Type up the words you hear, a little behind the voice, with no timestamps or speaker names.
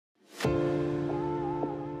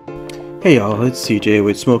Hey y'all, it's CJ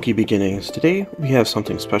with Smoky Beginnings. Today we have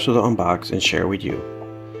something special to unbox and share with you.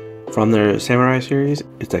 From their Samurai series,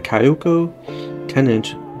 it's a Kyoku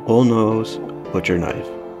 10-inch Bullnose butcher knife.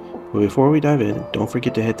 But before we dive in, don't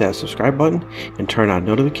forget to hit that subscribe button and turn on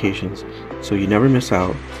notifications so you never miss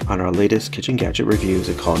out on our latest kitchen gadget reviews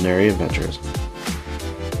and culinary adventures.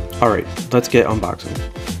 Alright, let's get unboxing.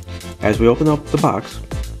 As we open up the box,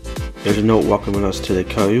 there's a note welcoming us to the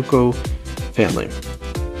Kyoku family.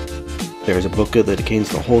 There's a booklet that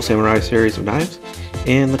contains the whole Samurai series of knives,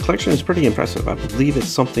 and the collection is pretty impressive. I believe it's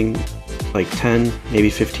something like 10,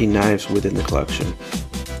 maybe 15 knives within the collection.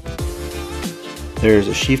 There's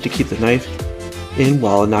a sheath to keep the knife in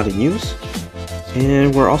while not in use,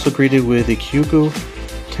 and we're also greeted with a Kyoku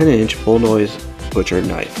 10-inch Bullnose butcher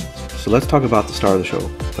knife. So let's talk about the star of the show,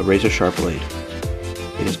 the razor sharp blade.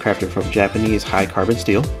 It is crafted from Japanese high carbon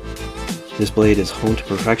steel. This blade is honed to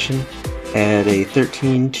perfection at a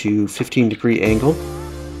 13 to 15 degree angle,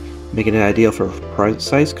 making it ideal for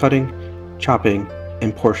precise cutting, chopping,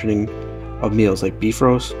 and portioning of meals like beef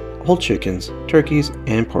roast, whole chickens, turkeys,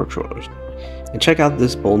 and pork shoulders. And check out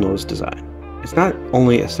this bullnose design. It's not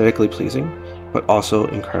only aesthetically pleasing, but also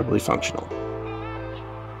incredibly functional.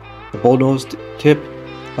 The bullnose tip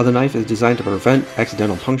of the knife is designed to prevent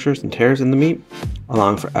accidental punctures and tears in the meat,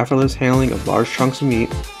 allowing for effortless handling of large chunks of meat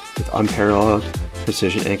with unparalleled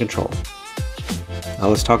precision and control. Now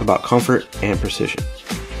let's talk about comfort and precision.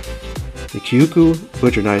 The Kyoku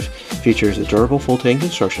butcher knife features a durable full-tang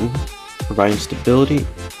construction, providing stability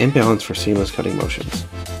and balance for seamless cutting motions.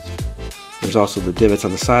 There's also the divots on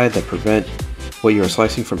the side that prevent what you are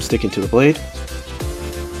slicing from sticking to the blade.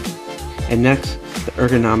 And next, the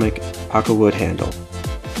ergonomic Pakkawood handle.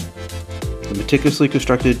 The meticulously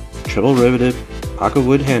constructed, triple riveted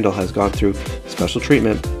Pakkawood handle has gone through special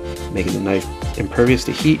treatment, making the knife impervious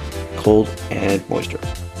to heat, cold, and moisture.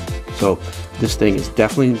 So this thing is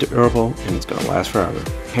definitely durable and it's going to last forever.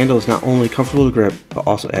 The handle is not only comfortable to grip, but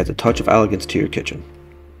also adds a touch of elegance to your kitchen.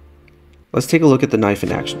 Let's take a look at the knife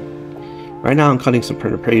in action. Right now I'm cutting some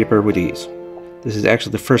printer paper with ease. This is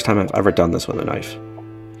actually the first time I've ever done this with a knife.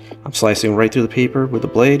 I'm slicing right through the paper with the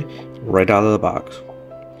blade right out of the box.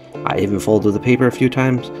 I even folded the paper a few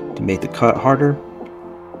times to make the cut harder,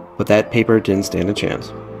 but that paper didn't stand a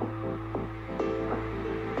chance.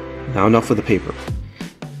 Now enough with the paper.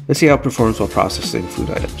 Let's see how it performs while processing food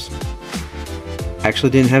items. I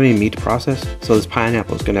actually didn't have any meat to process, so this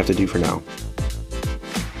pineapple is going to have to do for now.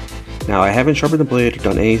 Now I haven't sharpened the blade or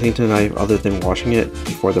done anything to the knife other than washing it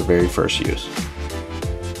before the very first use.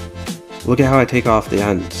 Look at how I take off the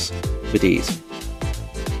ends with ease.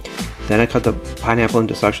 Then I cut the pineapple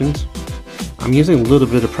into sections. I'm using a little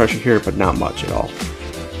bit of pressure here, but not much at all.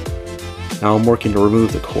 Now I'm working to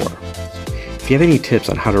remove the core. If you have any tips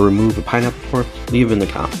on how to remove the pineapple core, leave them in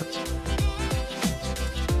the comments.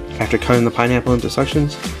 After cutting the pineapple into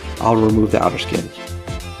sections, I'll remove the outer skin.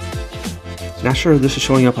 Not sure if this is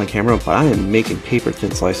showing up on camera, but I am making paper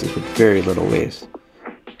thin slices with very little waste.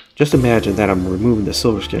 Just imagine that I'm removing the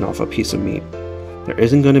silver skin off a piece of meat. There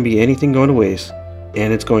isn't going to be anything going to waste,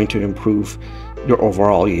 and it's going to improve your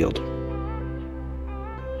overall yield.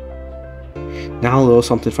 Now a little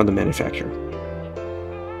something from the manufacturer.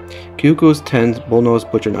 Kyoku's 10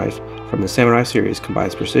 Bullnose butcher knife from the Samurai series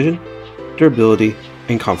combines precision, durability,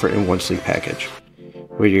 and comfort in one sleek package.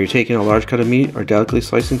 Whether you're taking a large cut of meat or delicately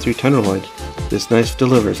slicing through tenderloin, this knife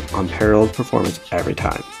delivers unparalleled performance every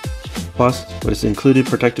time. Plus, with its included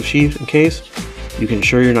protective sheath and case, you can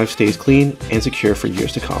ensure your knife stays clean and secure for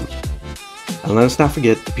years to come. And let's not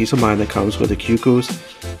forget the peace of mind that comes with the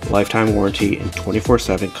Kyoku's lifetime warranty and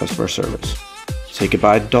 24/7 customer service. Say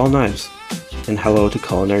goodbye to dull knives and hello to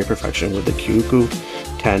culinary perfection with the Kyoku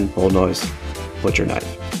 10 Bullnose butcher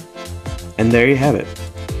knife. And there you have it,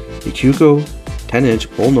 the Kyoku 10-inch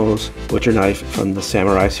Bullnose butcher knife from the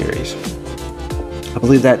Samurai series. I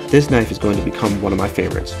believe that this knife is going to become one of my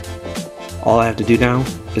favorites. All I have to do now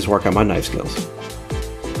is work on my knife skills.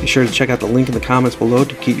 Be sure to check out the link in the comments below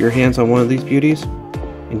to get your hands on one of these beauties.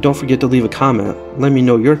 And don't forget to leave a comment, let me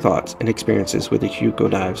know your thoughts and experiences with the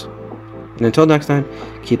Kyoku knives. And until next time,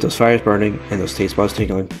 keep those fires burning and those taste buds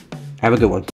tingling. Have a good one.